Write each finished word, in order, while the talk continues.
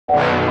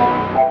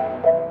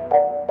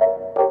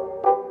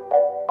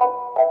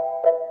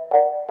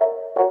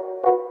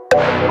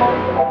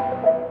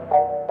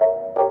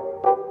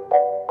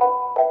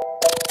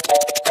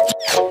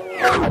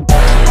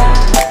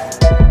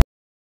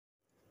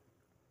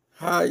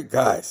Hi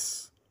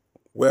guys,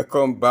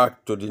 welcome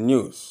back to the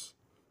news.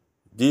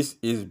 This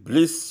is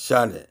Bliss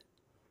channel.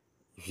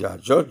 If you are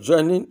just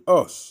joining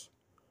us,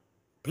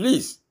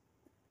 please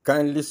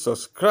kindly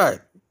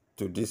subscribe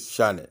to this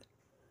channel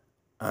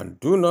and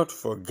do not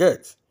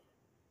forget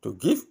to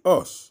give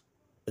us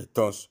a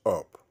thumbs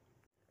up.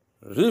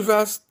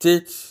 Rivers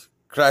State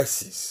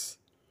crisis.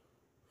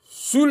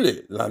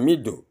 Sule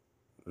Lamido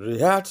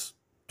reacts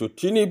to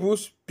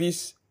Tinubu's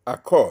peace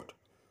accord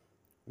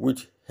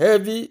with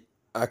heavy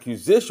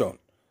accusation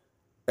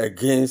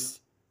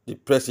against the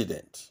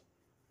president.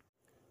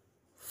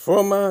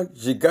 Former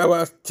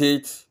Jigawa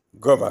State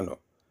Governor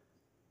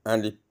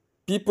and the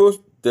People's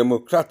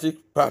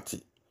Democratic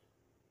Party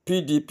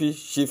 (PDP)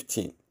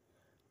 chieftain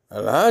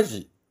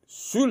Alhaji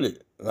Sule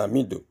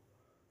Lamido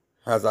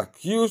has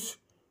accused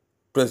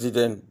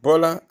President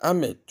Bola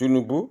Ahmed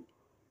Tinubu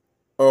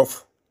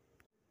of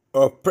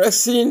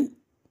oppressing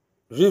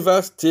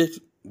Rivers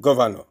State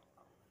Governor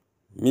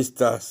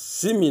Mr.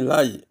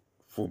 Similaye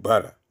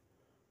Fubara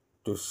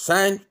to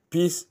sign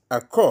peace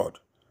accord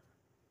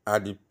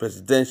at the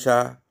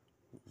presidential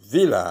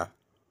villa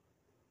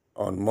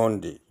on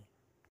Monday.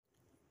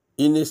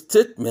 In a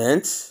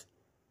statement,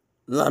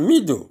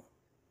 Lamido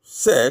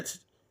said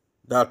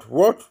that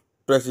what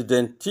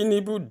President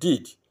Tinubu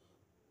did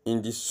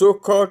in the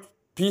so-called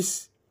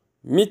peace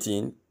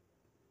meeting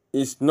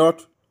is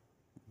not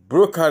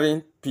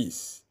brokering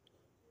peace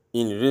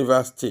in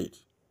Rivers State,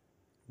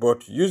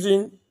 but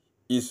using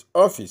his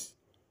office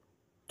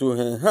to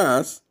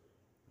enhance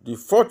the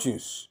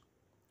fortunes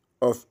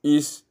of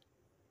his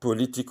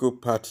political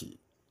party.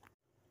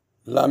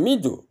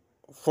 Lamido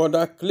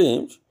further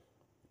claimed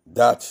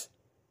that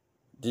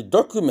the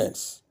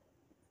documents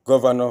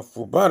Governor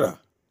Fubara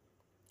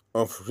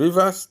of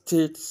Rivers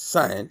State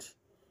signed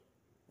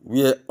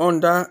were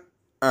under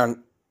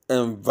an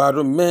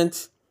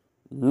environment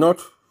not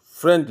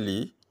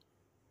friendly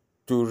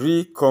to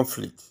real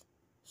conflict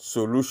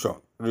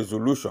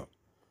resolution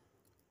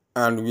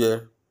and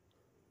were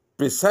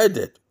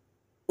presided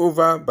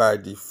over by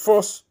the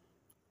force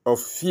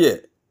of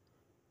fear,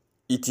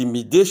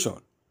 intimidation,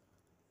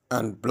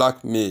 and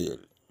blackmail.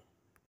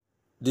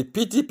 The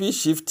PDP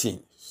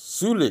chieftain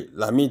Sule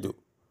Lamido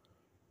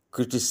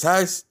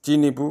criticized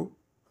Tinubu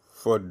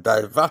for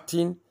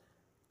diverting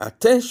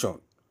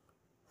attention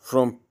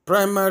from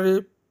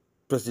primary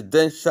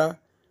presidential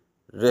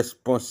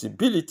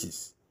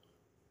responsibilities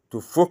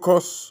to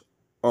focus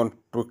on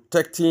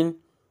protecting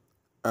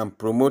and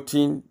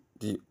promoting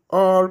the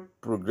All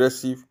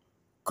Progressive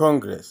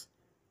Congress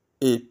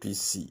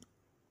 (APC).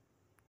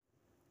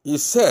 He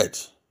said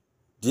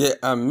there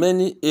are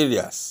many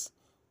areas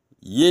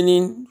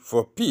yearning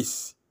for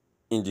peace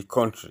in the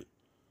country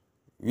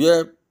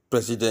where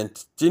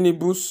President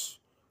Tinubu's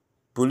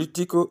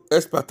political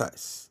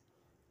expertise,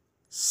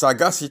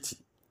 sagacity,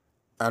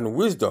 and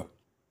wisdom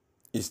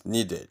is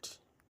needed.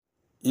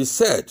 He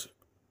said,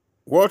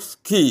 what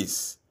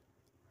skills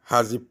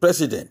has the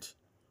president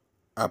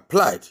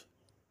applied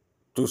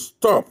to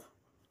stop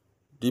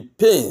the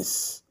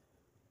pains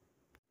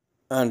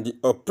and the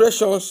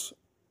oppressions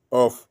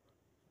of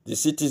the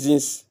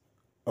citizens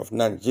of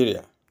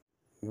Nigeria,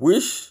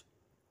 which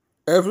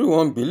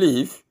everyone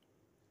believes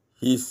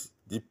is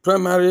the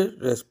primary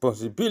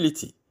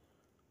responsibility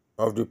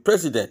of the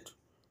president,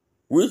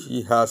 which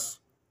he has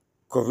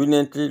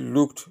conveniently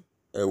looked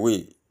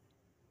away.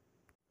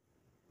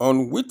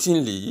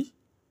 Unwittingly,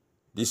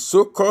 the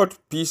so-called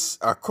peace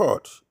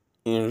accord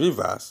in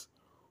Rivers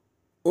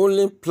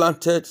only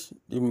planted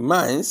the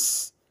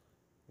mines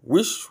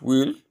which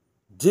will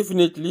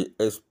definitely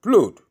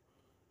explode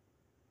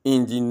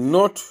in the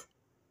not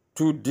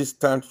too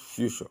distant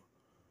future,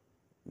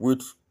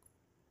 with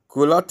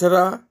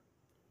collateral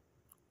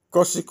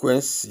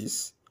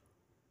consequences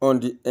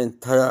on the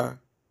entire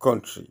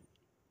country.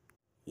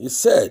 He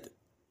said,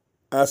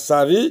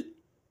 Asari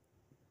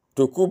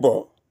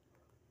Tokubo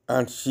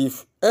and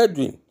Chief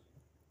Edwin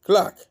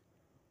Clark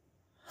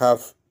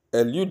have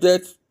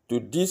alluded to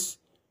this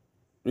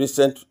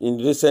in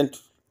recent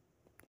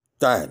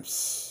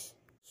times.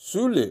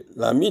 Sule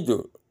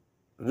Lamido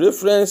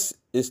referenced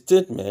a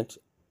statement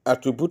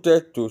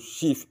attributed to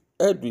Chief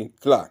Edwin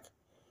Clark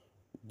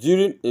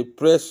during a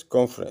press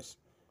conference,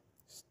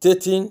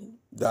 stating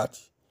that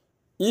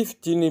if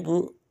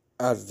Tinubu,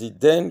 as the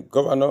then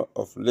governor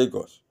of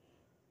Lagos,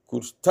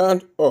 could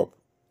stand up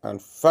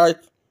and fight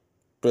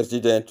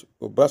President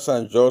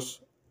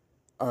Obasanjo's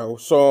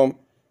awesome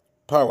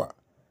power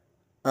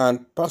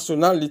and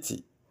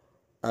personality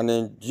and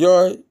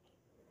enjoy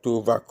to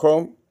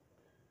overcome,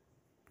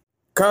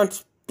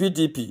 can't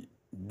PDP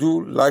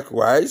do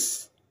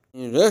likewise?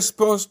 In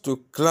response to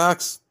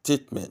Clark's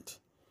statement,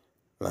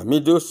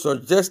 Lamido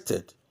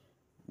suggested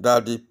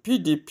that the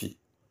PDP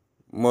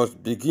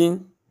must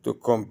begin to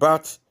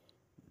combat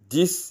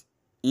this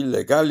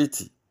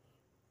illegality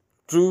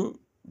through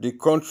the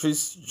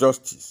country's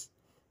justice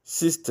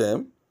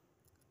system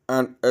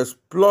and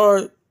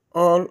exploit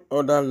all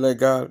other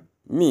legal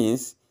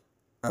means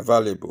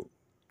available.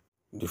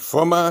 The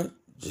former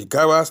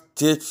Jigawa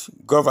State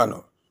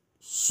Governor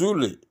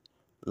Sule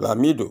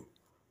Lamido,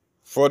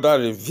 further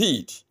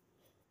revealed,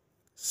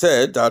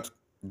 said that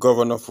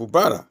Governor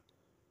Fubara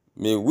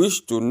may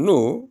wish to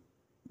know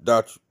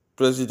that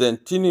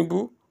President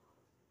Tinubu,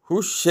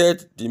 who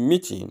chaired the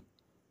meeting,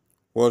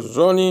 was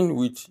running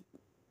with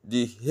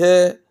the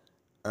hare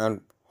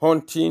and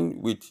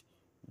hunting with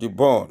the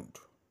bond,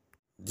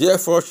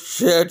 therefore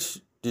shared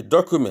the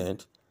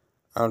document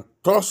and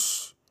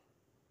tossed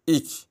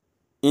it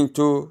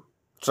into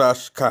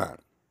trash can.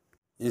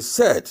 He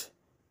said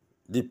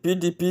the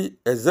PDP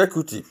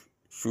executive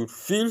should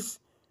feel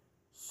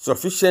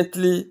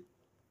sufficiently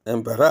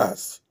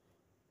embarrassed,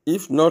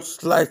 if not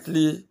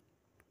slighted,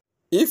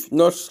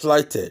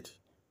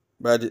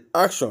 by the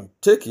action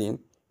taken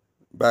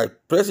by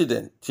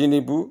President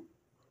Tinubu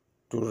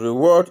to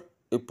reward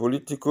a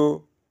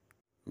political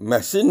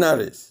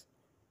mercenaries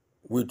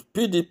with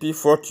PDP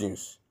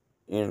fortunes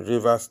in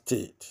Rivers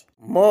State.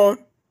 More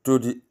to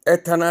the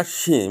eternal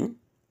shame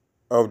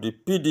of the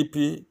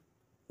PDP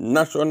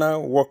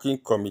National Working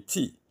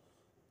Committee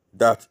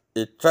that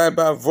a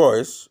tribal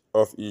voice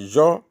of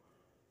Ijaw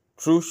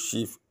through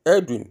Chief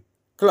Edwin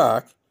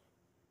Clark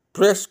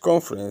press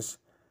conference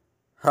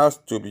has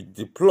to be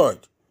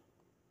deployed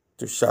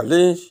to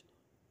challenge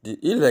the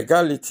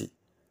illegality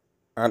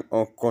and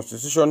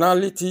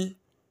unconstitutionality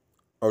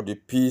of the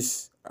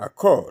peace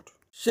accord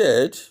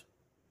shared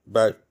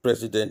by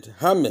President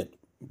Ahmed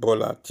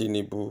Bola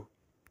Tinubu.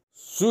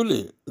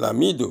 Sule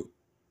Lamido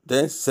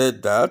then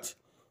said that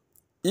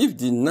if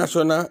the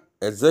national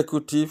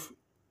executive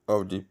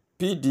of the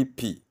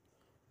PDP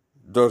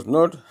does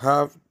not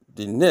have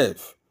the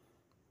nerve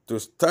to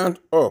stand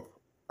up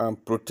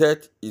and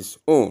protect its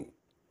own,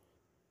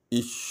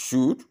 it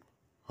should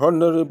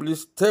honorably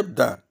step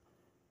down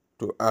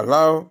to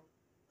allow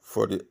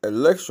for the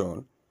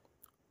election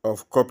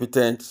of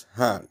competent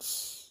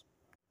hands.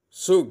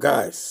 So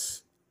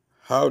guys,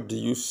 how do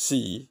you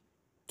see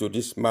to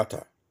this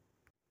matter?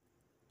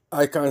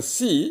 I can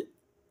see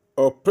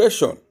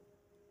oppression.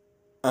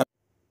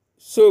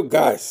 So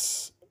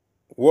guys,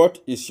 what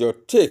is your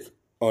take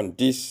on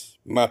this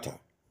matter?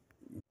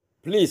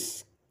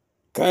 Please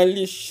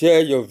kindly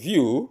share your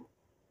view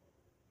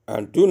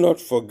and do not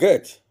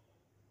forget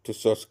to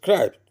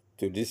subscribe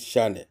to this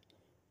channel.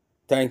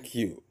 Thank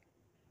you.